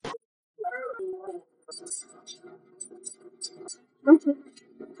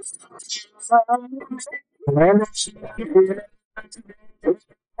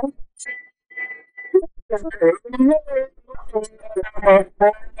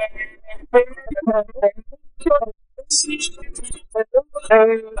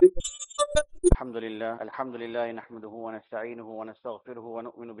الحمد لله نحمده ونستعينه ونستغفره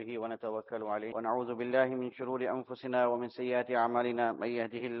ونؤمن به ونتوكل عليه ونعوذ بالله من شرور أنفسنا ومن سيئات أعمالنا من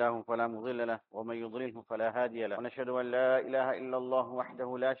يهده الله فلا مضل له ومن يضلله فلا هادي له ونشهد أن لا إله إلا الله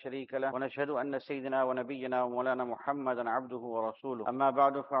وحده لا شريك له ونشهد أن سيدنا ونبينا ومولانا محمدا عبده ورسوله أما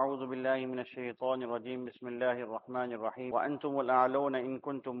بعد فأعوذ بالله من الشيطان الرجيم بسم الله الرحمن الرحيم وأنتم الأعلون إن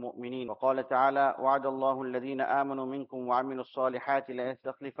كنتم مؤمنين وقال تعالى وعد الله الذين آمنوا منكم وعملوا الصالحات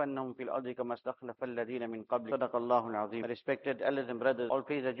ليستخلفنهم في الأرض كما استخلف الذين من قبل صدق الله العظيم. Respected elders and brothers, all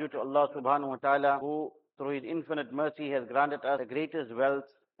praise are due to Allah subhanahu wa ta'ala, who through His infinite mercy has granted us the greatest wealth,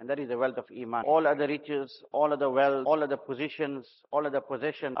 and that is the wealth of Iman. All other riches, all other wealth, all other positions, all other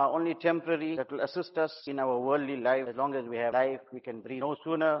possessions are only temporary, that will assist us in our worldly life. As long as we have life, we can breathe. No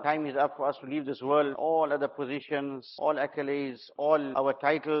sooner time is up for us to leave this world, all other positions, all accolades, all our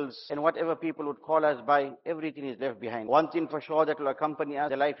titles, and whatever people would call us by, everything is left behind. One thing for sure that will accompany us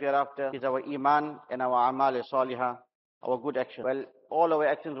the life hereafter is our Iman and our Amal Salihah, our good action. Well, all our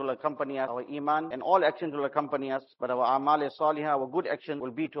actions will accompany us, our Iman, and all actions will accompany us, but our Amal Salihah, our good action,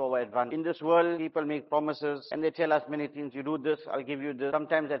 will be to our advantage. In this world, people make promises, and they tell us many things. You do this, I'll give you this.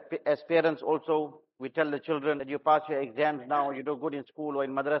 Sometimes as parents also, we tell the children that you pass your exams now, you do good in school or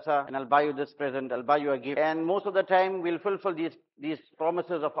in madrasa, and I'll buy you this present, I'll buy you a gift. And most of the time, we'll fulfill these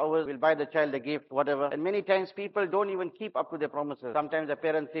promises of ours. We'll buy the child a gift, whatever. And many times, people don't even keep up to their promises. Sometimes the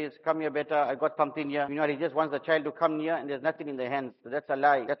parent says, come here better, I got something here. You know, he just wants the child to come near, and there's nothing in their hands. So that's a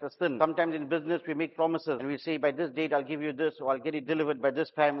lie. That's a sin. Sometimes in business, we make promises, and we say, by this date, I'll give you this, or I'll get it delivered by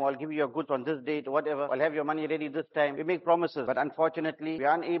this time, or I'll give you your goods on this date, or whatever. I'll have your money ready this time. We make promises, but unfortunately, we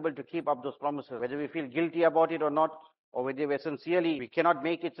are unable to keep up those promises. Whether we feel guilty about it or not, or whether we cannot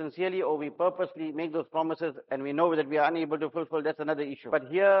make it sincerely, or we purposely make those promises and we know that we are unable to fulfill, that's another issue. But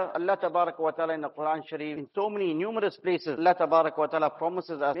here, Allah Tabarak wa Ta'ala in the Quran Sharif, in so many numerous places, Allah Tabarak wa Ta'ala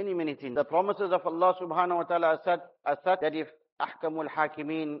promises us many things. The promises of Allah Subhanahu wa Ta'ala are such that if Ahkamul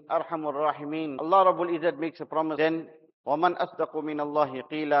Hakimin, Arhamur Rahimin, Allah Rabbul Izzat makes a promise, then وَمَنْ أَصْدَقُ مِنَ اللَّهِ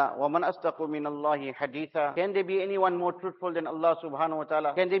قِيلًا وَمَنْ أَصْدَقُ مِنَ اللَّهِ حَدِيثًا. Can there be anyone more truthful than Allah subhanahu wa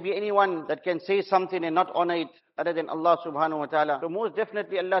ta'ala? Can there be anyone that can say something and not honor it other than Allah subhanahu wa ta'ala? So most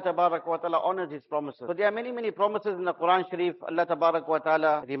definitely Allah tabarak wa ta'ala honors His promises. So there are many promises in the Quran Sharif. Allah tabarak wa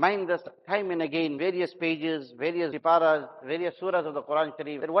ta'ala reminds us time and again, various pages, various paras, various surahs of the Quran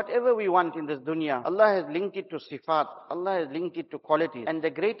Sharif, that whatever we want in this dunya, Allah has linked it to sifat. Allah has linked it to qualities. And the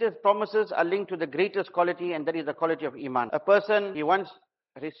greatest promises are linked to the greatest quality, and that is the quality of Iman. A person, he wants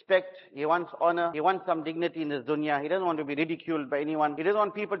respect, he wants honor, he wants some dignity in this dunya. He doesn't want to be ridiculed by anyone. He doesn't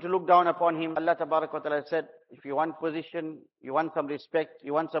want people to look down upon him. Allah Tabarak wa Ta'ala said, if you want position, you want some respect,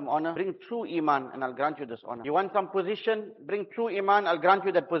 you want some honor, bring true Iman and I'll grant you this honor. You want some position, bring true Iman, I'll grant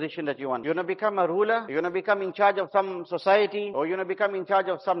you that position that you want. You want to become a ruler, you want to become in charge of some society, or you want to become in charge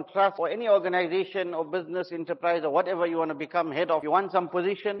of some trust, or any organization or business enterprise, or whatever you want to become head of. You want some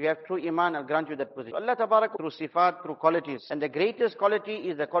position, you have true Iman, I'll grant you that position. Allah Tabarak through sifat, through qualities. And the greatest quality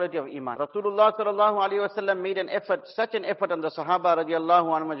is the quality of Iman. Rasulullah sallallahu alayhi wa sallam made an effort, such an effort on the Sahaba radiallahu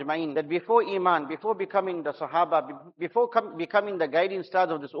anhum ajma'in, that before Iman, before becoming the Sahaba, before becoming the guiding stars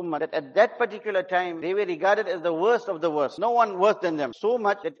of this ummah, that at that particular time, they were regarded as the worst of the worst. No one worse than them. So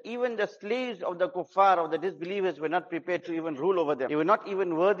much that even the slaves of the kuffar, of the disbelievers, were not prepared to even rule over them. They were not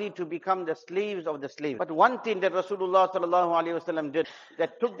even worthy to become the slaves of the slaves. But one thing that Rasulullah sallallahu alayhi wa sallam did,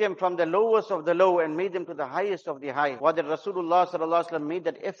 that took them from the lowest of the low and made them to the highest of the high, was that Rasulullah sallallahu alayhi wa sallam made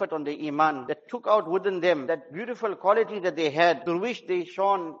that effort on the Iman, that took out within them that beautiful quality that they had, through which they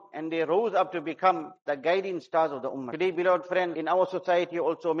shone and they rose up to become the guiding stars of the ummah. Today, beloved friend, in our society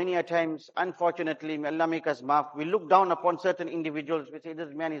also, many a times, unfortunately, may Allah make us maaf, we look down upon certain individuals. We say,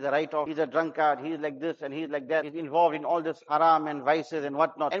 this man is a write-off, he's a drunkard, he's like this and he's like that, he's involved in all this haram and vices and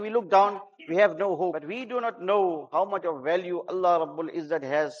whatnot. And we look down, we have no hope. But we do not know how much of value Allah Rabbul Izzat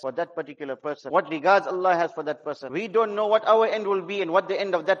has for that particular person, what regards Allah has for that person. We don't know what our end will be and what the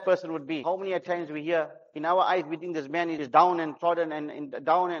end of that person would be. How many a times we hear, in our eyes, we think this man is down and trodden and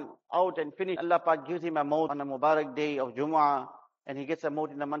down and out and finished. Allah Pak gives him a maut on a Mubarak day of Jumu'ah, and he gets a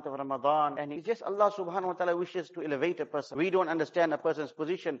maut in the month of Ramadan. And it's just Allah subhanahu wa ta'ala wishes to elevate a person. We don't understand a person's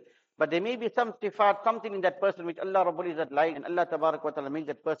position, but there may be some sifat, something in that person which Allah Rabbul Izzat likes, and Allah Tabarak wa ta'ala makes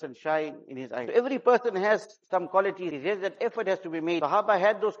that person shine in his eyes. So every person has some qualities. It's just that effort has to be made. Sahaba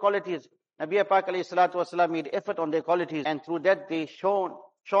had those qualities. Nabi Pak alayhi salatu wasalam made effort on their qualities, and through that they shone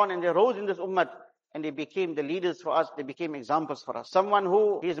and they rose in this ummah. and they became the leaders for us, they became examples for us. Someone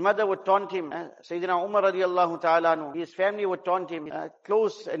who his mother would taunt him, Sayyidina Umar radiallahu ta'ala anhu, his family would taunt him,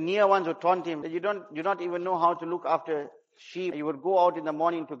 close and near ones would taunt him, that you don't even know how to look after sheep. You would go out in the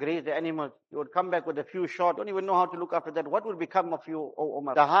morning to graze the animals. You would come back with a few short. Don't even know how to look after that. What would become of you, O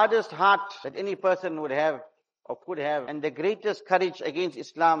Umar? The hardest heart that any person would have or could have, and the greatest courage against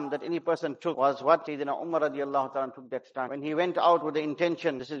Islam that any person took was what Sayyidina Umar radiallahu ta'ala took that stand. When he went out with the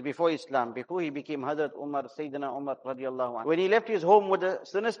intention, this is before Islam, before he became Hazrat Umar, Sayyidina Umar radiallahu anhu. When he left his home with a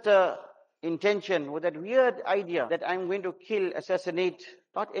sinister intention, with that weird idea that I'm going to kill, assassinate,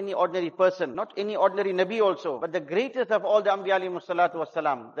 not any ordinary person, not any ordinary Nabi also, but the greatest of all the Anbiya alayhi salatu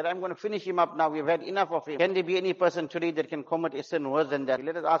wassalam, that I'm going to finish him up now, we've had enough of him. Can there be any person today that can commit a sin worse than that?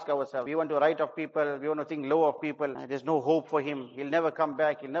 Let us ask ourselves. We want to write off people, we want to think low of people, there's no hope for him, he'll never come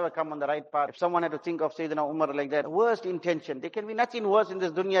back, he'll never come on the right path. If someone had to think of Sayyidina Umar like that, worst intention, there can be nothing worse in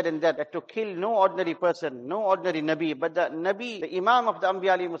this dunya than that to kill no ordinary person, no ordinary Nabi, but the Nabi, the Imam of the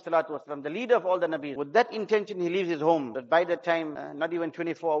Anbiya alayhi salatu wassalam, the leader of all the Nabis. With that intention, he leaves his home, but by that time, not even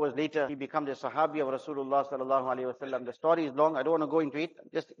 24 hours later, he becomes a Sahabi of Rasulullah sallallahu alayhi wasallam. The story is long, I don't want to go into it,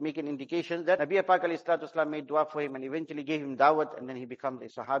 just make an indication that Nabi Pak alayhi salatu wasallam made dua for him and eventually gave him dawat, and then he becomes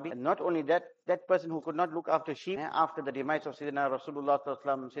a Sahabi. And not only that, that person who could not look after sheep, after the demise of Sayyidina Rasulullah sallallahu alayhi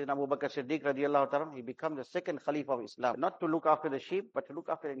wasallam, Sayyidina Abu Bakr Siddiq radiallahu ta'ala, he becomes the second Khalifa of Islam. Not to look after the sheep, but to look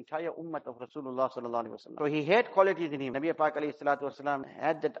after the entire ummah of Rasulullah sallallahu alayhi wasallam. So he had qualities in him. Nabi Pak alayhi salatu wasallam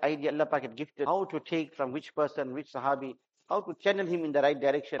had that idea, Allah Pak had gifted, how to take from which person, which Sahabi, how to channel him in the right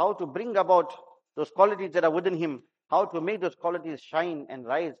direction, how to bring about those qualities that are within him, how to make those qualities shine and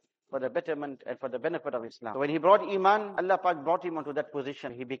rise for the betterment and for the benefit of Islam. So when he brought Iman, Allah Pak brought him onto that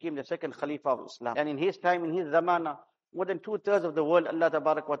position. He became the second Khalifa of Islam. And in his time, in his zamana, more than 2/3 of the world, Allah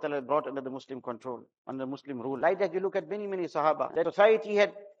Tabarak wa Ta'ala brought under the Muslim control, under Muslim rule. Like that, you look at many Sahaba. That society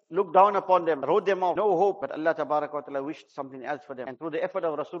had looked down upon them, wrote them off, no hope, but Allah Tabarak wa Ta'ala wished something else for them. And through the effort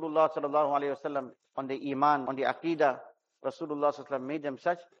of Rasulullah sallallahu alayhi wasallam on the Iman, on the Aqidah, Rasulullah sallallahu alayhi wasallam made them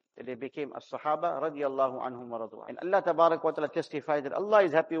such that they became as-Sahaba radiyallahu anhum wa radwa. And Allah Tabarak wa Ta'ala testified that Allah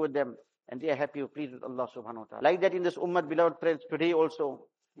is happy with them and they are happy or pleased with Allah subhanahu wa ta'ala. Like that in this ummah, beloved friends, today also,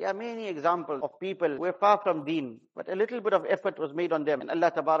 there are many examples of people who were far from deen, but a little bit of effort was made on them. And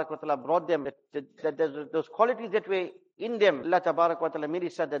Allah Tabarak wa Ta'ala brought them, that those qualities that were in them, Allah Tabarak wa Ta'ala made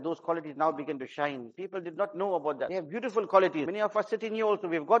it said that those qualities now begin to shine. People did not know about that. They have beautiful qualities. Many of us sitting here also,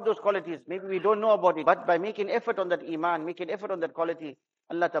 we've got those qualities. Maybe we don't know about it. But by making effort on that Iman, making effort on that quality,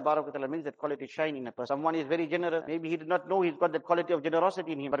 Allah Tabarak wa Ta'ala makes that quality shine in a person. Someone is very generous. Maybe he did not know he's got that quality of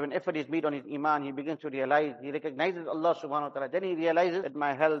generosity in him. But when effort is made on his Iman, he begins to realize, he recognizes Allah subhanahu wa ta'ala. Then he realizes that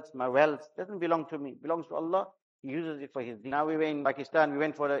my health, my wealth doesn't belong to me. It belongs to Allah. He uses it for his deen. Now we were in Pakistan. We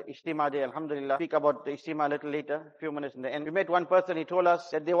went for the Ijtima day, alhamdulillah. Speak about the Ijtima a little later, a few minutes in the end. We met one person. He told us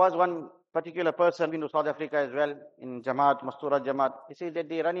that there was one particular person in South Africa as well, in Jamaat, Mastura Jamaat. He says that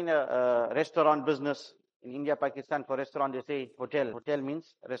they run in a restaurant business. In India, Pakistan, for restaurant, they say hotel. Hotel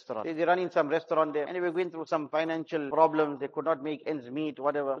means restaurant. They run in some restaurant there. And they were going through some financial problems. They could not make ends meet,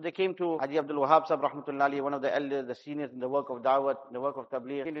 whatever. So they came to Haji Abdul Wahab Sahib, rahmatullahi, one of the elders, the seniors in the work of Dawat, the work of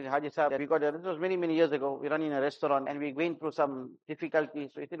Tabligh. Came to Haji Sahib. This was many years ago. We run in a restaurant and we went through some difficulties.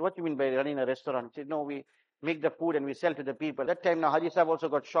 So he said, what do you mean by running a restaurant? He said, no, we make the food and we sell to the people. That time now Haji Sahib also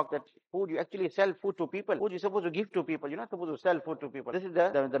got shocked that food, you actually sell food to people. Food you're supposed to give to people. You're not supposed to sell food to people. This is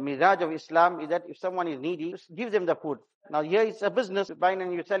the mizaj of Islam, is that if someone is needy, just give them the food. Now here it's a business. You buy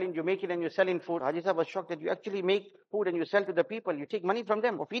and you sell it, you make it and you're selling food. Haji Sahib was shocked that you actually make food and you sell to the people. You take money from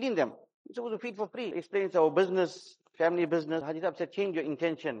them for feeding them. You're supposed to feed for free. He explains it's our business, family business. Haji Sahib said, change your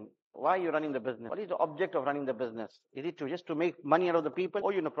intention. Why are you running the business? What is the object of running the business? Is it just to make money out of the people,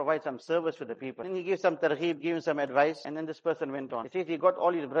 or provide some service to the people? And he gave some targheeb, gave him some advice, and then this person went on. He says he got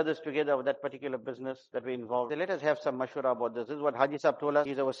all his brothers together with that particular business that were involved. They let us have some mashwara about this. This is what Haji Sahib told us.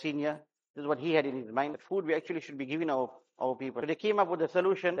 He's our senior. This is what he had in his mind. Food we actually should be giving our people. So they came up with a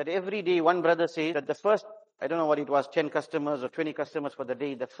solution that every day one brother says that the first, I don't know what it was, 10 customers or 20 customers for the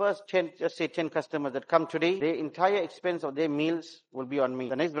day. The first 10, just say 10 customers that come today, the entire expense of their meals will be on me.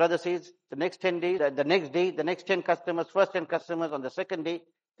 The next brother says, the next 10 days, the next day, the next 10 customers, first 10 customers on the second day,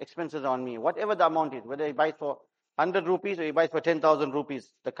 expenses are on me. Whatever the amount is, whether he buys for 100 rupees or he buys for 10,000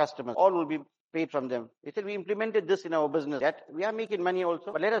 rupees, the customers, all will be paid from them. He said, we implemented this in our business. That we are making money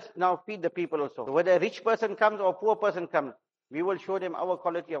also, but let us now feed the people also. So whether a rich person comes or a poor person comes, we will show them our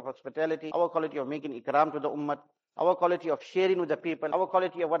quality of hospitality, our quality of making ikram to the ummah, our quality of sharing with the people, our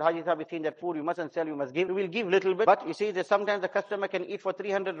quality of what Haji Sahib is saying, that food you mustn't sell, you must give. We will give little bit, but he says that sometimes the customer can eat for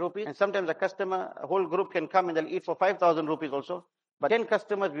 300 rupees, and sometimes the customer, a whole group can come and they'll eat for 5,000 rupees also. But 10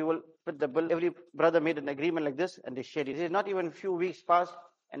 customers, we will put the bill. Every brother made an agreement like this, and they shared it. It is not even a few weeks past.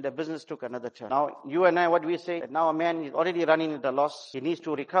 and the business took another turn. Now, you and I, what we say, that now a man is already running into loss. He needs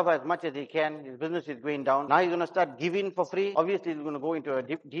to recover as much as he can. His business is going down. Now he's going to start giving for free. Obviously, he's going to go into a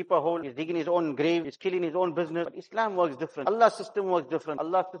deeper hole. He's digging his own grave. He's killing his own business. But Islam works different. Allah's system works different.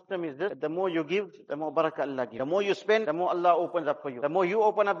 Allah's system is this: the more you give, the more barakah Allah gives. The more you spend, the more Allah opens up for you. The more you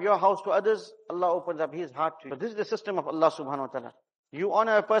open up your house to others, Allah opens up His heart to you. So this is the system of Allah subhanahu wa ta'ala. You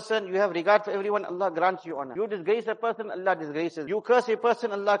honor a person, you have regard for everyone, Allah grants you honor. You disgrace a person, Allah disgraces. You curse a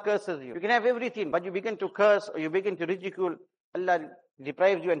person, Allah curses you. You can have everything, but you begin to curse or you begin to ridicule, Allah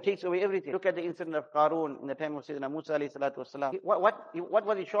deprives you and takes away everything. Look at the incident of Qarun in the time of Sayyidina Musa alayhi salatu wasalam. What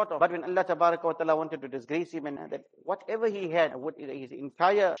was he short of? But when Allah tabaraka wa ta'ala wanted to disgrace him, and that whatever he had, his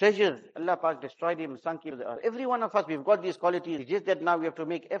entire treasures, Allah Pak destroyed him, sunk him to the earth. Every one of us, we've got these qualities. It's just that now we have to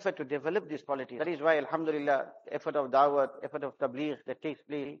make effort to develop these qualities. That is why, alhamdulillah, effort of da'wah, effort of tabligh that takes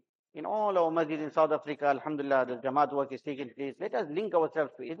place in all our masjids in South Africa, alhamdulillah, the Jamaat work is taking place. Let us link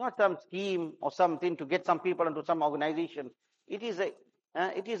ourselves to it. It's not some scheme or something to get some people into some organization. It is the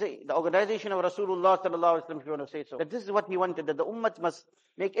organization of Rasulullah sallallahu alaihi wasallam, if you want to say so. That this is what he wanted, that the ummah must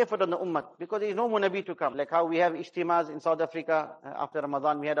make effort on the ummah, because there is no more Nabi to come. Like how we have ijtimas in South Africa, after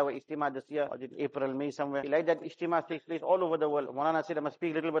Ramadan, we had our ijtima this year, or April, May somewhere. Like that ijtima takes place all over the world. Maulana said I must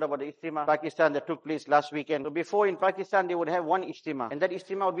speak a little bit about the ijtima in Pakistan that took place last weekend. So before in Pakistan, they would have one ijtima, and that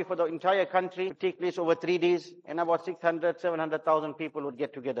ijtima would be for the entire country, to take place over 3 days, and about 700,000 people would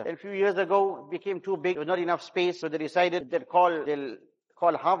get together. And a few years ago, it became too big, there was not enough space, so they decided they'll call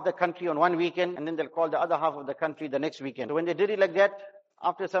half the country on one weekend, and then they'll call the other half of the country the next weekend. So when they did it like that,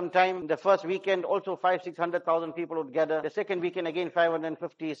 after some time, the first weekend also 600,000 people would gather. The second weekend again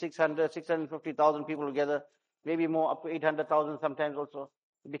 650,000 people would gather. Maybe more, up to 800,000 sometimes also.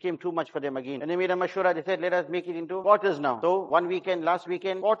 It became too much for them again. And they made a mashura. They said, let us make it into quarters now. So one weekend, last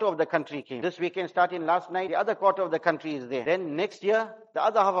weekend, quarter of the country came. This weekend starting last night, the other quarter of the country is there. Then next year, the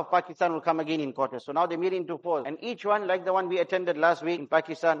other half of Pakistan will come again in quarters. So now they made it into fours. And each one, like the one we attended last week in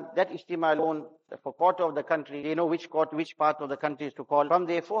Pakistan, that ijtima alone, for quarter of the country, they know which part of the country is to call. From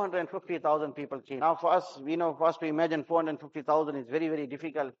there, 450,000 people came. Now for us, we know, for us to imagine 450,000 is very, very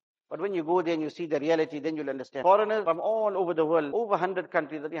difficult. But when you go there and you see the reality, then you'll understand. Foreigners from all over the world, over 100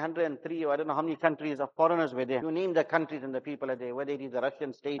 countries, I think 103 or I don't know how many countries of foreigners were there. You name the countries and the people are there, whether it is the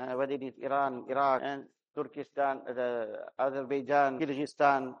Russian state, whether it is Iran, Iraq, and Turkestan, Azerbaijan,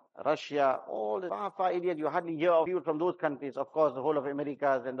 Kyrgyzstan, Russia, all the far areas, you hardly hear of people from those countries. Of course, the whole of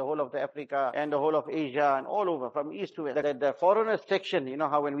Americas and the whole of Africa and the whole of Asia and all over, from east to west. The foreigners section, you know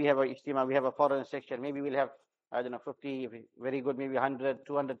how when we have a ijtima, we have a foreigner section. Maybe we'll have, I don't know, 50, very good, maybe 100,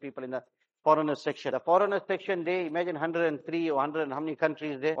 200 people in the foreigner section. The foreigner section, they imagine 103 or 100 and how many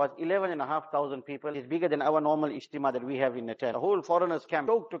countries there, was 11,500 people. It's bigger than our normal ijtima that we have in Natal. The whole foreigners camp,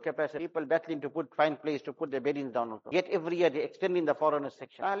 choked to capacity, people battling to find place to put their beddings down also. Yet every year they extend in the foreigner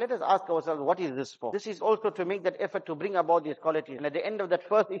section. Let us ask ourselves, what is this for? This is also to make that effort to bring about these qualities. And at the end of that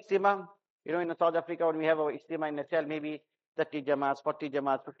first ijtima, you know, in South Africa, when we have our ijtima in Natal, maybe 30 jamaats, 40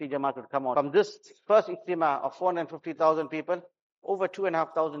 jamaats, 50 jamaats would come out. From this first ijtima of 450,000 people, over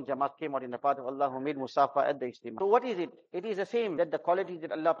 2,500 jamaats came out in the path of Allah who made Musafa at the ijtima. So what is it? It is the same, that the qualities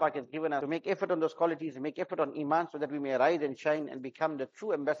that Allah Pak has given us, to make effort on those qualities, make effort on Iman, so that we may rise and shine and become the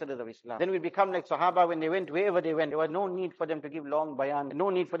true ambassadors of Islam. Then we become like Sahaba when they went, wherever they went. There was no need for them to give long bayan, no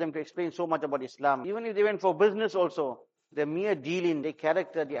need for them to explain so much about Islam. Even if they went for business also, the mere dealing, the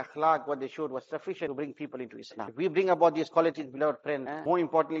character, the akhlaq, what they showed was sufficient to bring people into Islam. If we bring about these qualities, beloved friend, more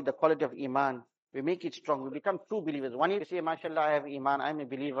importantly, the quality of Iman, we make it strong, we become true believers. One is to say, mashallah, I have Iman, I'm a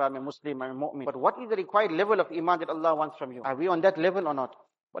believer, I'm a Muslim, I'm a mu'min. But what is the required level of Iman that Allah wants from you? Are we on that level or not?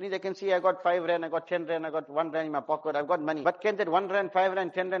 What is, I can see I got 5 rand, I got 10 rand, I got 1 rand in my pocket, I've got money. But can that 1 rand, 5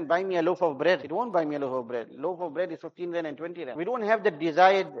 rand, 10 rand buy me a loaf of bread? It won't buy me a loaf of bread. Loaf of bread is 15 rand and 20 rand. We don't have the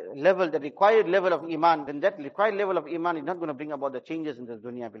desired level, the required level of Iman. Then that required level of Iman is not going to bring about the changes in this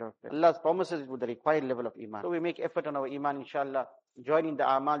dunya, beloved. Allah promises with the required level of Iman. So we make effort on our Iman, inshallah, joining the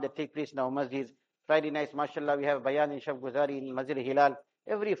amal that take place in our masjids. Friday nights, mashallah, we have bayan in Shaf Guzari in Masjid Hilal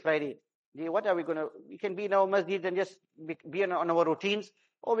every Friday. What are we going to, we can be in our masjid and just be on our routines,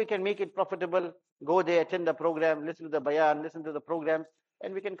 or we can make it profitable, go there, attend the program, listen to the bayan, listen to the programs,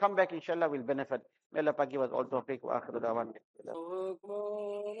 and we can come back, inshallah, we'll benefit. May Allah Pak give us all tawfiq wa akhiru da'wan.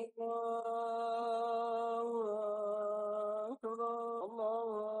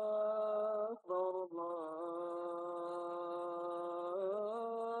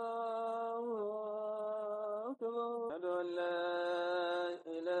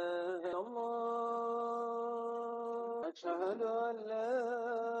 أشهد أن لا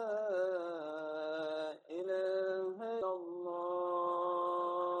إله إلا الله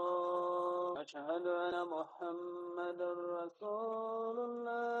أشهد أن محمد رسول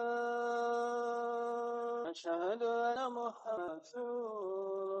الله أشهد أن محمدا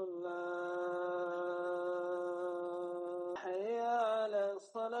رسول الله. حي على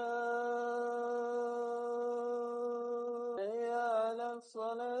الصلاة، حي على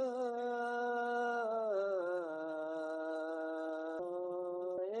الصلاة،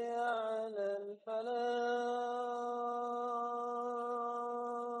 حي على الفلاح،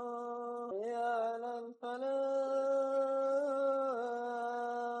 حي على الفلاح.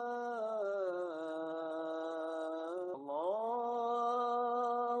 الله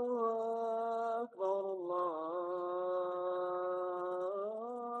أكبر، الله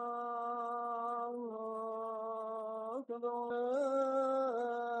أكبر. لا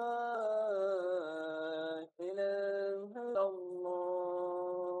إله إلا الله.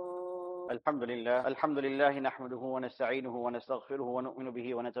 الحمد لله نحمده ونستعينه ونستغفره ونؤمن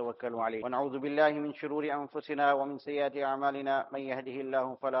به ونتوكل عليه ونعوذ بالله من شرور أنفسنا ومن سيئات أعمالنا. من يهده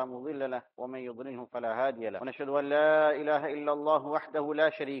الله فلا مضل له ومن يضلله فلا هادي له، ونشهد أن لا إله إلا الله وحده لا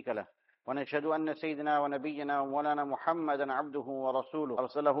شريك له، ونشهد أن سيدنا ونبينا ومولانا محمدا عبده ورسوله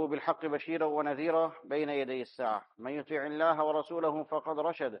أرسله بالحق بشيرا ونذيرا بين يدي الساعة. من يطيع الله ورسوله فقد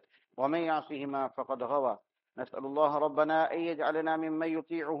رشد، ومن يعصهما فقد غوى. نسأل الله ربنا أن يجعلنا ممن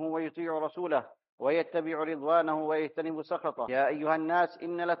يطيعه ويطيع رسوله ويتبع رضوانه ويجتنب سخطه. يا أيها الناس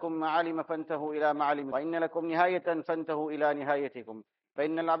إن لكم معالم فانتهوا إلى معالم، وإن لكم نهاية فانتهوا إلى نهايتكم.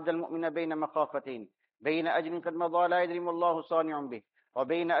 فإن العبد المؤمن بين مخافتين: بين أجر قد مضى لا يدري ما الله صانع به،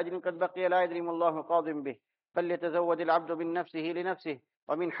 وبين أجر قد بقي لا يدري ما الله قاض به. فليتزود العبد من نفسه لنفسه،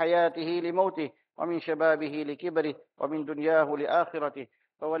 ومن حياته لموته، ومن شبابه لكبره، ومن دنياه لآخرته.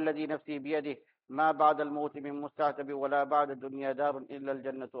 فوالذي نفسي بيده ما بعد الموت من مستعتب، ولا بعد الدنيا دار إلا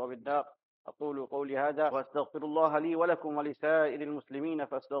الجنة أو الدار. أقول قولي هذا وأستغفر الله لي ولكم ولسائر المسلمين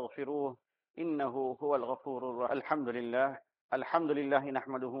فاستغفروه إنه هو الغفور الرحيم. الحمد لله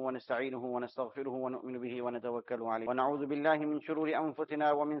نحمده ونستعينه ونستغفره ونؤمن به ونتوكل عليه ونعوذ بالله من شرور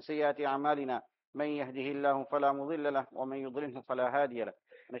أنفسنا ومن سيئات أعمالنا. من يهده الله فلا مضل له ومن يضلله فلا هادي له.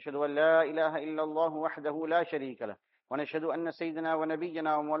 نشهد أن لا إله إلا الله وحده لا شريك له، ونشهد أن سيدنا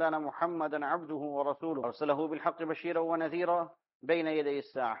ونبينا ومولانا محمدا عبده ورسوله أرسله بالحق بشيرا ونذيرا بين يدي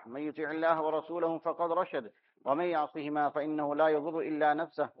الساعة. من يطع الله ورسوله فقد رشد، ومن يعصهما فإنه لا يضر إلا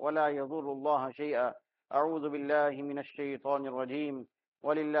نفسه ولا يضر الله شيئا. أعوذ بالله من الشيطان الرجيم.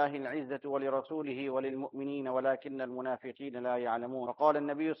 ولله العزة ولرسوله وللمؤمنين ولكن المنافقين لا يعلمون. وقال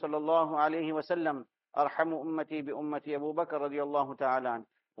النبي صلى الله عليه وسلم: أرحم أمتي بأمتي أبو بكر رضي الله تعالى عنه،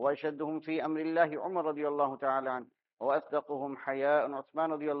 وأشدهم في أمر الله عمر رضي الله تعالى عنه، وأصدقهم حياء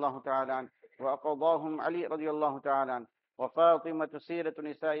عثمان رضي الله تعالى عنه، وأقضاهم علي رضي الله تعالى عنه، وفاطمة سيرة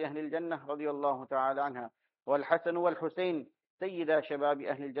نساء أهل الجنة رضي الله تعالى عنها، والحسن والحسين سيدا شباب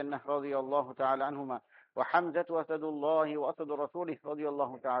أهل الجنة رضي الله تعالى عنهما، وحمزة أسد الله وأسد رسوله رضي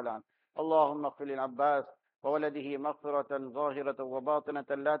الله تعالى عنه. اللهم اغفر للعباس وولده مغفرة ظاهرة وباطنة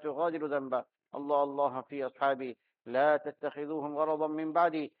لا تغادر ذنبا. الله في أصحابي لا تتخذوهم غرضا من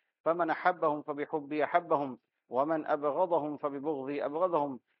بعدي، فمن أحبهم فبحبي أحبهم، ومن أبغضهم فببغضي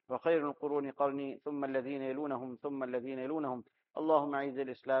أبغضهم، وخير القرون قرني ثم الذين يلونهم ثم الذين يلونهم. اللهم أعز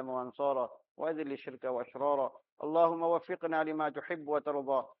الإسلام وأنصاره، وأذل الشرك وأشراره. اللهم وفقنا لما تحب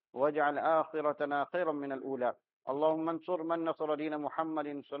وترضى، واجعل آخرتنا خيرا من الأولى. اللهم انصر من نصر دين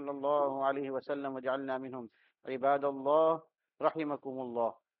محمد صلى الله عليه وسلم واجعلنا منهم. عباد الله رحمكم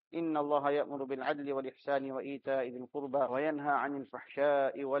الله، إن الله يأمر بالعدل والإحسان وإيتاء ذي القربى وينهى عن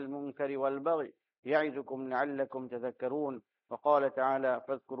الفحشاء والمنكر والبغي يعظكم لعلكم تذكرون. وقال تعالى: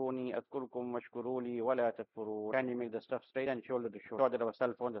 فاذكروني أذكركم واشكروا لي ولا تكفرون. Can you make the stuff straight and shoulder to shoulder? That our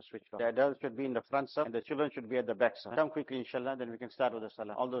cell phones are switched off. The adults should be in the front, sir, and the children should be at the back, sir. Come quickly, inshallah, then we can start with the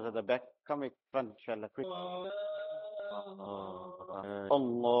salah. All those at the back, come in front, inshallah, quickly.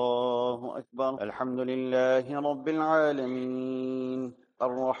 الله أكبر. الحمد لله رب العالمين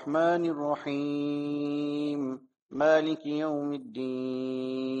الرحمن الرحيم مالك يوم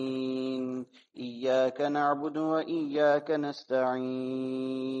الدين إياك نعبد وإياك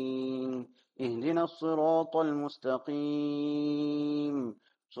نستعين اهدنا الصراط المستقيم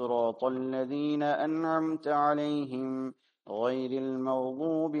صراط الذين أنعمت عليهم غير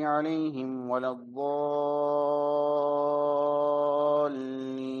المغضوب عليهم ولا الضالين.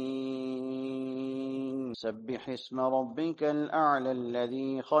 سبح اسم ربك الأعلى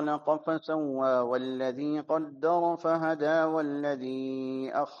الذي خلق فسوى والذي قدر فهدى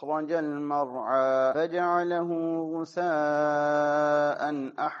والذي أخرج المرعى فجعله غثاء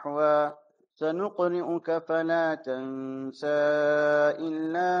أحوى. سنقرئك فلا تنسى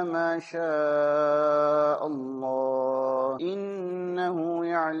إلا ما شاء الله إنه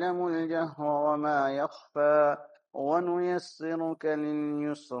يعلم الجهر وما يخفى. ونيسرك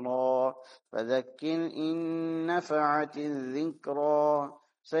لليسرى فذكر إن نفعت الذكرى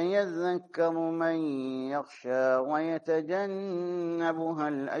سيذكر من يخشى ويتجنبها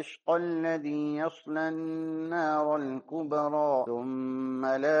الأشقى الذي يصلى النار الكبرى ثم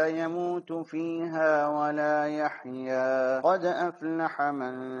لا يموت فيها ولا يحيا قد أفلح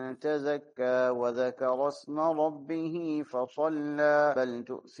من تزكى وذكر اسم ربه فصلى بل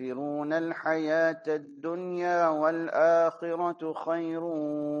تؤثرون الحياة الدنيا والآخرة خير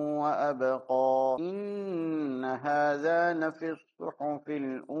وأبقى إن هذا لفي الصحف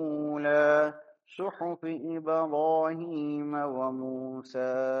الأولى صحف إبراهيم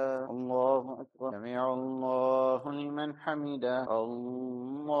وموسى. الله أكبر. سمع الله لمن حمده.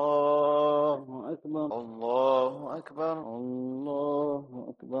 الله أكبر. الله أكبر. الله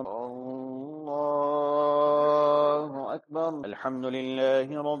أكبر. الله أكبر. الحمد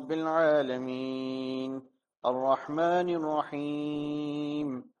لله رب العالمين الرحمن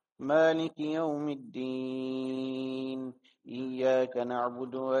الرحيم مالك يوم الدين إياك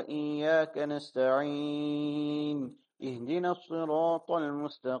نعبد وإياك نستعين اهدنا الصراط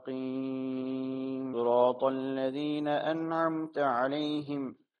المستقيم صراط الذين أنعمت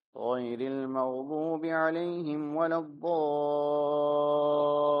عليهم غير المغضوب عليهم ولا الضالين.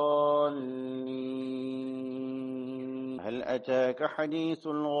 هل أتاك حديث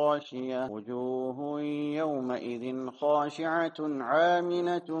الغاشية وجوه يومئذ خاشعة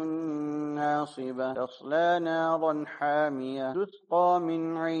عاملة ناصبة تصلى نارا حامية تسقى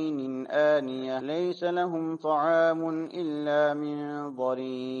من عين آنية ليس لهم طعام إلا من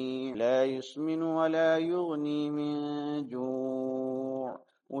ضريع لا يسمن ولا يغني من جوع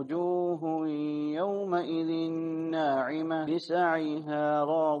وجوه يومئذ ناعمة لسعيها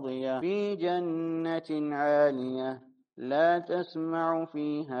راضية في جنة عالية لا تسمع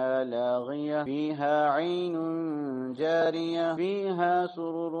فيها لاغية فيها عين جارية فيها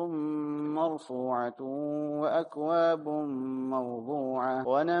سرر مرفوعة وأكواب موضوعة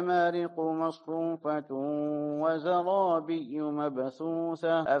ونمارق مصفوفة وزرابي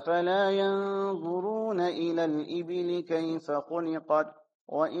مبثوثة أفلا ينظرون إلى الإبل كيف خلقت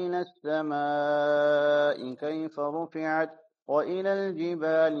وإلى السماء كيف رفعت وإلى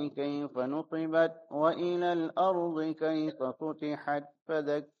الجبال كيف نصبت وإلى الأرض كيف فتحت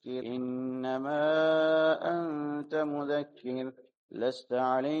فذكر إنما أنت مذكر لست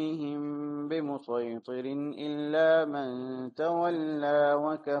عليهم بمسيطر إلا من تولى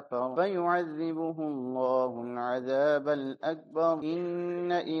وكفر فيعذبه الله العذاب الأكبر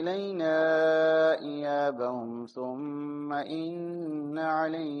إن إلينا إيابهم ثم إن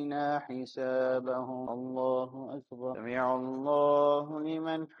علينا حسابهم. الله أكبر. سمع الله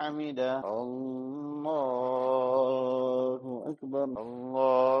لمن حمده. الله أكبر.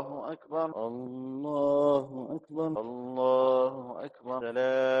 الله أكبر. الله أكبر. الله أكبر.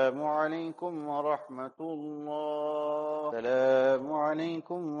 السلام عليكم ورحمة الله. السلام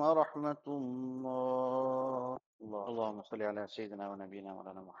عليكم ورحمة الله. اللهم صل على سيدنا ونبينا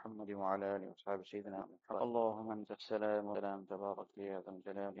مولانا محمد وعلى آله وصحبه سيدنا محمد. اللهم أنت السلام والسلام تبارك يا ذا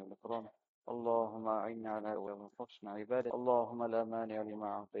الجلال والإكرام. اللهم أعنا على وحسن عبادك. اللهم لا مانع لما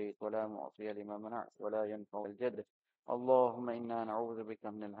أعطيت ولا معطي لما منعت ولا ينفع الجد. اللهم إنا نعوذ بك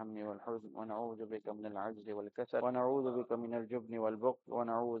من الهم والحزن ونعوذ بك من العجز والكسل ونعوذ بك من الجبن والبخل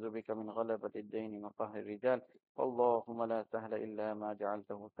ونعوذ بك من غلبة الدين وقهر الرجال. اللهم لا سهل إلا ما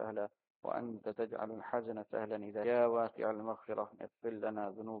جعلته سهلا وأنت تجعل الحزن سهلا إذا يا واسع المغفرة اغفر لنا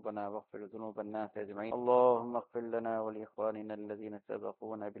ذنوبنا واغفر ذنوب الناس أجمعين. اللهم اغفر لنا ولإخواننا الذين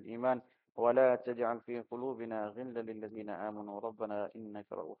سبقونا بالإيمان ولا تجعل في قلوبنا غلا للذين آمنوا ربنا إنك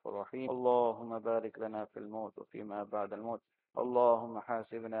رؤوف رحيم. اللهم بارك لنا في الموت وفيما بعد الموت. اللهم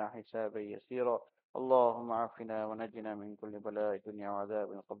حاسبنا حسابا يسيرا. اللهم عافنا ونجنا من كل بلاء الدنيا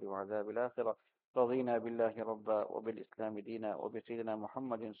وعذاب القبر وعذاب الآخرة. رضينا بالله ربا وبالإسلام دينا وبسيدنا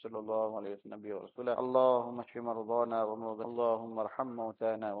محمد صلى الله عليه وسلم ورسوله. اللهم اشف مرضانا ومرضى. اللهم ارحم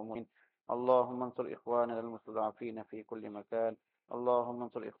موتانا ومؤمنين. اللهم انصر إخواننا المستضعفين في كل مكان. اللهم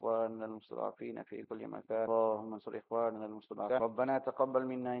انصر إخواننا المستضعفين في كل مكان. اللهم انصر إخواننا المستضعفين. ربنا تقبل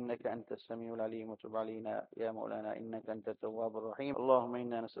منا إنك أنت السميع العليم وتب علينا يا مولانا إنك أنت التواب الرحيم. اللهم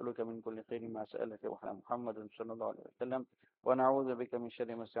إنا نسألك من كل خير ما سألك وحنا محمد صلى الله عليه وسلم ونعوذ بك من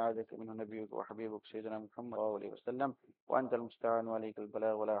شر ما استعاذك منه نبيك وحبيبك سيدنا محمد صلى الله عليه وسلم وأنت المستعان وعليك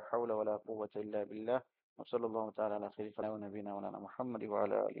البلاغ ولا حول ولا قوة إلا بالله. وصلى الله تعالى على خير ونبينا ونبينا محمد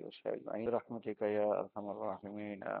وعلى آله وصحبه أجمعين برحمتك يا أرحم الراحمين.